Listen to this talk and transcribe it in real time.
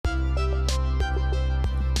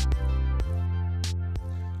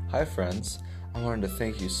Hi friends, I wanted to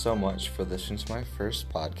thank you so much for listening to my first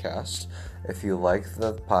podcast. If you like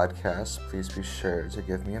the podcast, please be sure to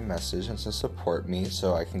give me a message and to support me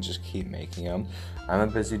so I can just keep making them. I'm a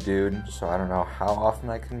busy dude, so I don't know how often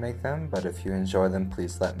I can make them, but if you enjoy them,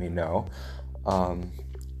 please let me know.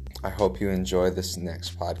 I hope you enjoy this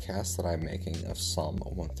next podcast that I'm making of Psalm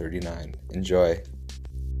 139. Enjoy.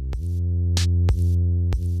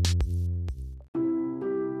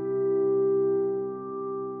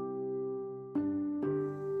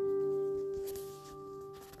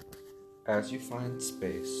 As you find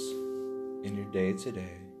space in your day to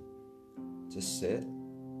day to sit,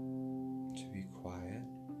 to be quiet,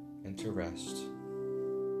 and to rest,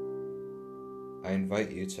 I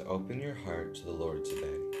invite you to open your heart to the Lord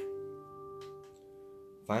today.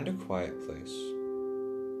 Find a quiet place,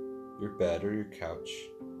 your bed or your couch.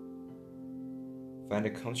 Find a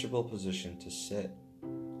comfortable position to sit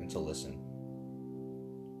and to listen.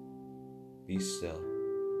 Be still.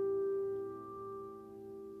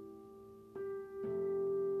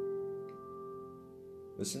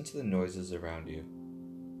 Listen to the noises around you.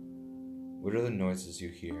 What are the noises you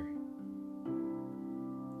hear?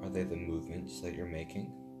 Are they the movements that you're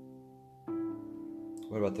making?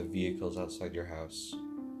 What about the vehicles outside your house?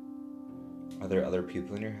 Are there other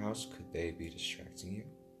people in your house? Could they be distracting you?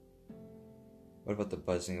 What about the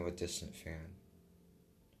buzzing of a distant fan?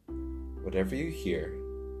 Whatever you hear,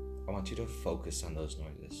 I want you to focus on those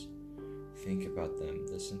noises. Think about them.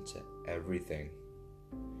 Listen to everything.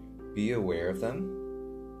 Be aware of them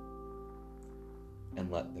and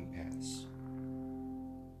let them pass.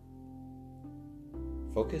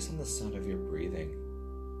 Focus on the sound of your breathing.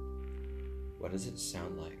 What does it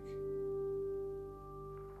sound like?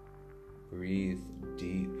 Breathe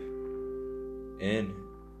deep in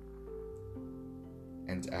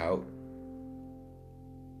and out.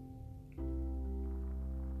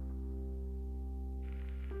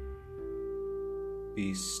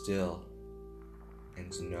 Be still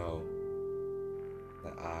and know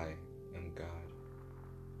that I am God.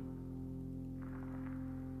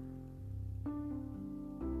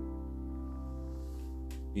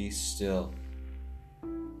 Be still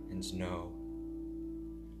and know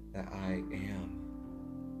that I am.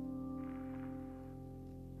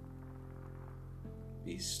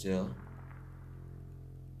 Be still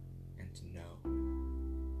and know.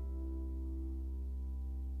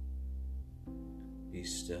 Be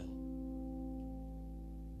still.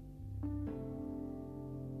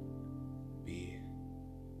 Be.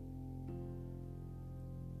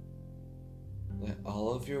 Let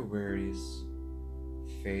all of your worries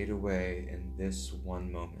fade away in this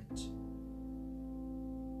one moment.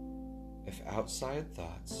 If outside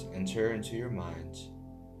thoughts enter into your mind,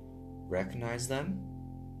 recognize them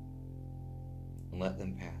and let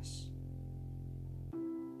them pass.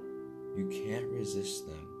 You can't resist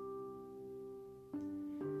them,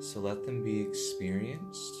 so let them be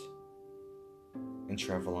experienced and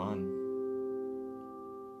travel on.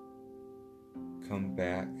 Come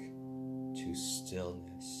back to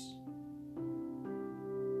stillness.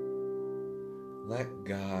 Let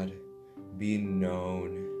God be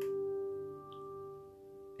known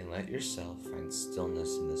and let yourself find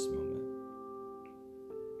stillness in this moment.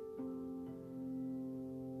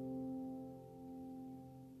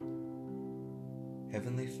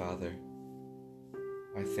 Heavenly Father,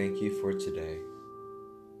 I thank you for today.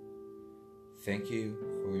 Thank you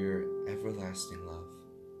for your everlasting love.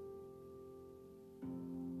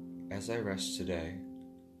 As I rest today,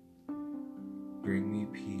 bring me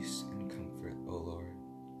peace and comfort, O Lord.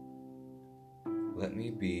 Let me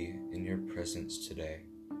be in your presence today.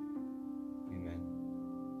 Amen.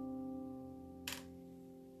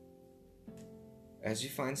 As you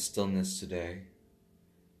find stillness today,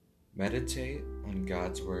 meditate on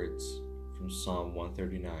God's words from Psalm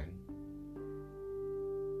 139.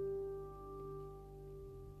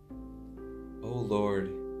 O Lord,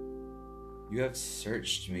 you have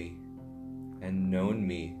searched me and known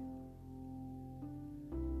me.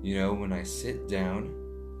 You know when I sit down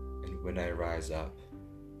and when I rise up.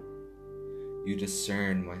 You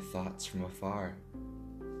discern my thoughts from afar.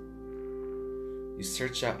 You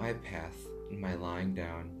search out my path and my lying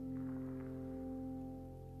down,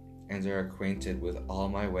 and are acquainted with all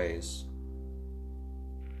my ways.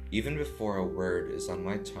 Even before a word is on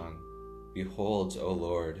my tongue, behold, O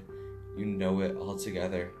Lord, you know it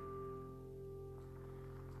altogether.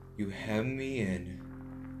 You hem me in,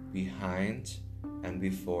 behind and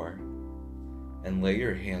before, and lay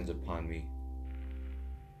your hand upon me.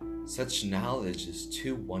 Such knowledge is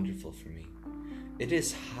too wonderful for me. It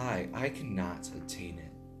is high, I cannot attain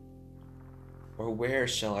it. Or where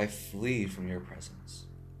shall I flee from your presence?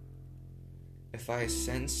 If I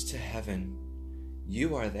ascend to heaven,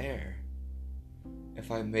 you are there. If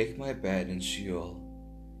I make my bed in Sheol,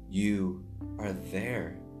 you are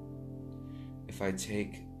there. If I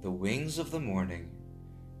take the wings of the morning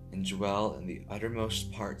and dwell in the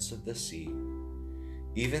uttermost parts of the sea,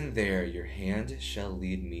 even there your hand shall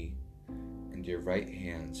lead me, and your right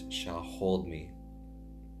hand shall hold me.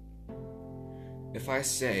 If I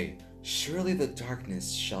say, surely the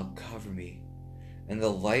darkness shall cover me, and the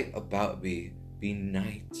light about me be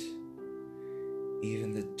night,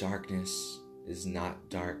 even the darkness is not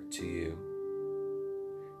dark to you.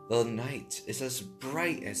 The night is as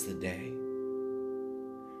bright as the day,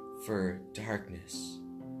 for darkness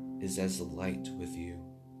is as light with you.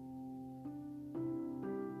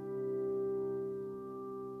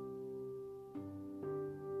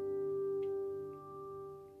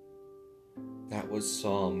 That was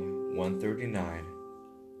Psalm 139,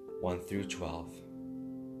 1 through 12.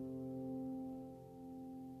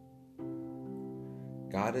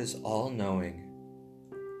 God is all-knowing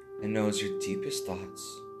and knows your deepest thoughts,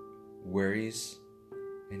 worries,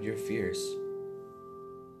 and your fears.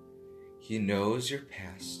 He knows your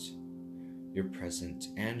past, your present,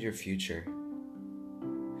 and your future,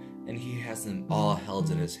 and He has them all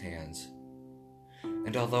held in His hands.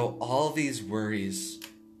 And although all these worries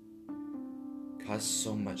cause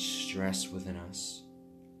so much stress within us,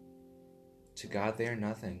 to God they are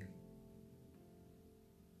nothing.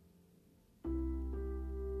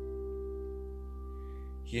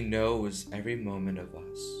 He knows every moment of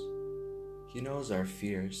us. He knows our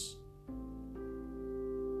fears.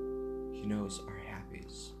 He knows our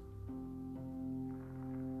happies.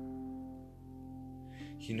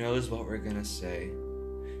 He knows what we're gonna say.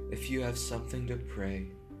 If you have something to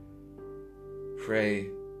pray, pray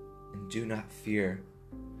and do not fear,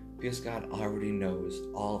 because God already knows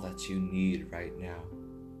all that you need right now.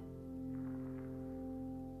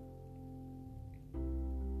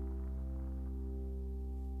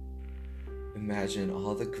 Imagine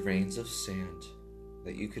all the grains of sand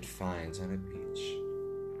that you could find on a beach.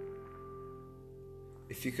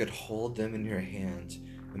 If you could hold them in your hand,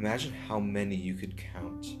 imagine how many you could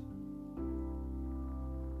count.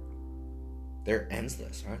 They're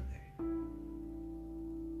endless, aren't they?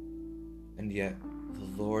 And yet,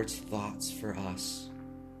 the Lord's thoughts for us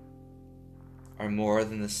are more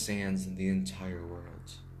than the sands in the entire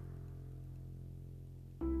world.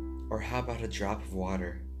 Or how about a drop of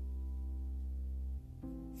water?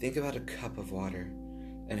 Think about a cup of water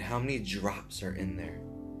and how many drops are in there.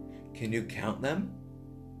 Can you count them?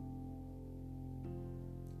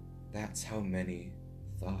 That's how many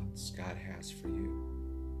thoughts God has for you.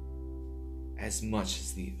 As much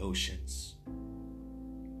as the oceans.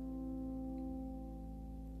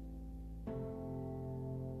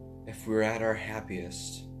 If we're at our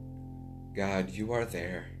happiest, God, you are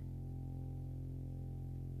there.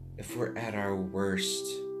 If we're at our worst,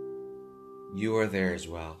 you are there as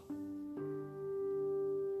well.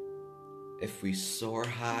 If we soar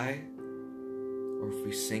high or if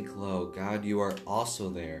we sink low, God, you are also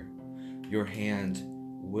there. Your hand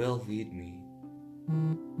will lead me.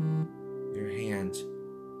 Your hand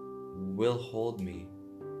will hold me.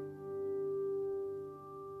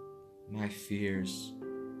 My fears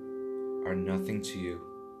are nothing to you.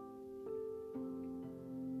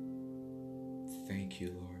 Thank you,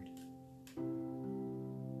 Lord.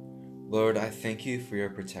 Lord, I thank you for your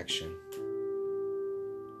protection.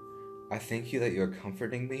 I thank you that you are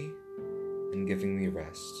comforting me and giving me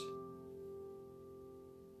rest.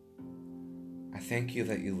 I thank you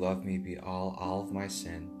that you love me beyond all of my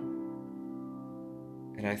sin.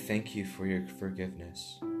 And I thank you for your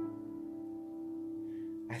forgiveness.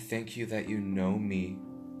 I thank you that you know me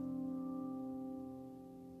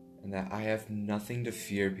and that I have nothing to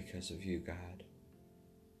fear because of you, God.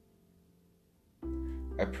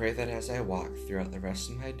 I pray that as I walk throughout the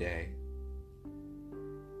rest of my day,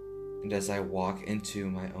 and as I walk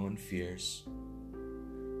into my own fears,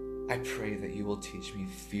 I pray that you will teach me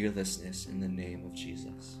fearlessness in the name of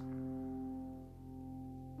Jesus.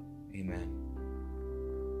 Amen.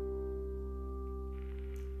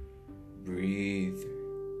 Breathe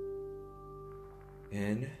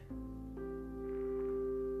in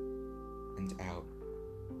and out.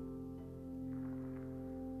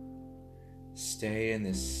 Stay in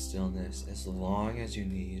this stillness as long as you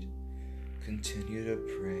need. Continue to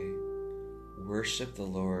pray. Worship the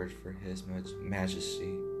Lord for His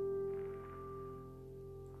majesty.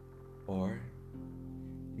 Or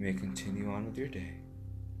you may continue on with your day,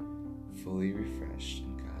 fully refreshed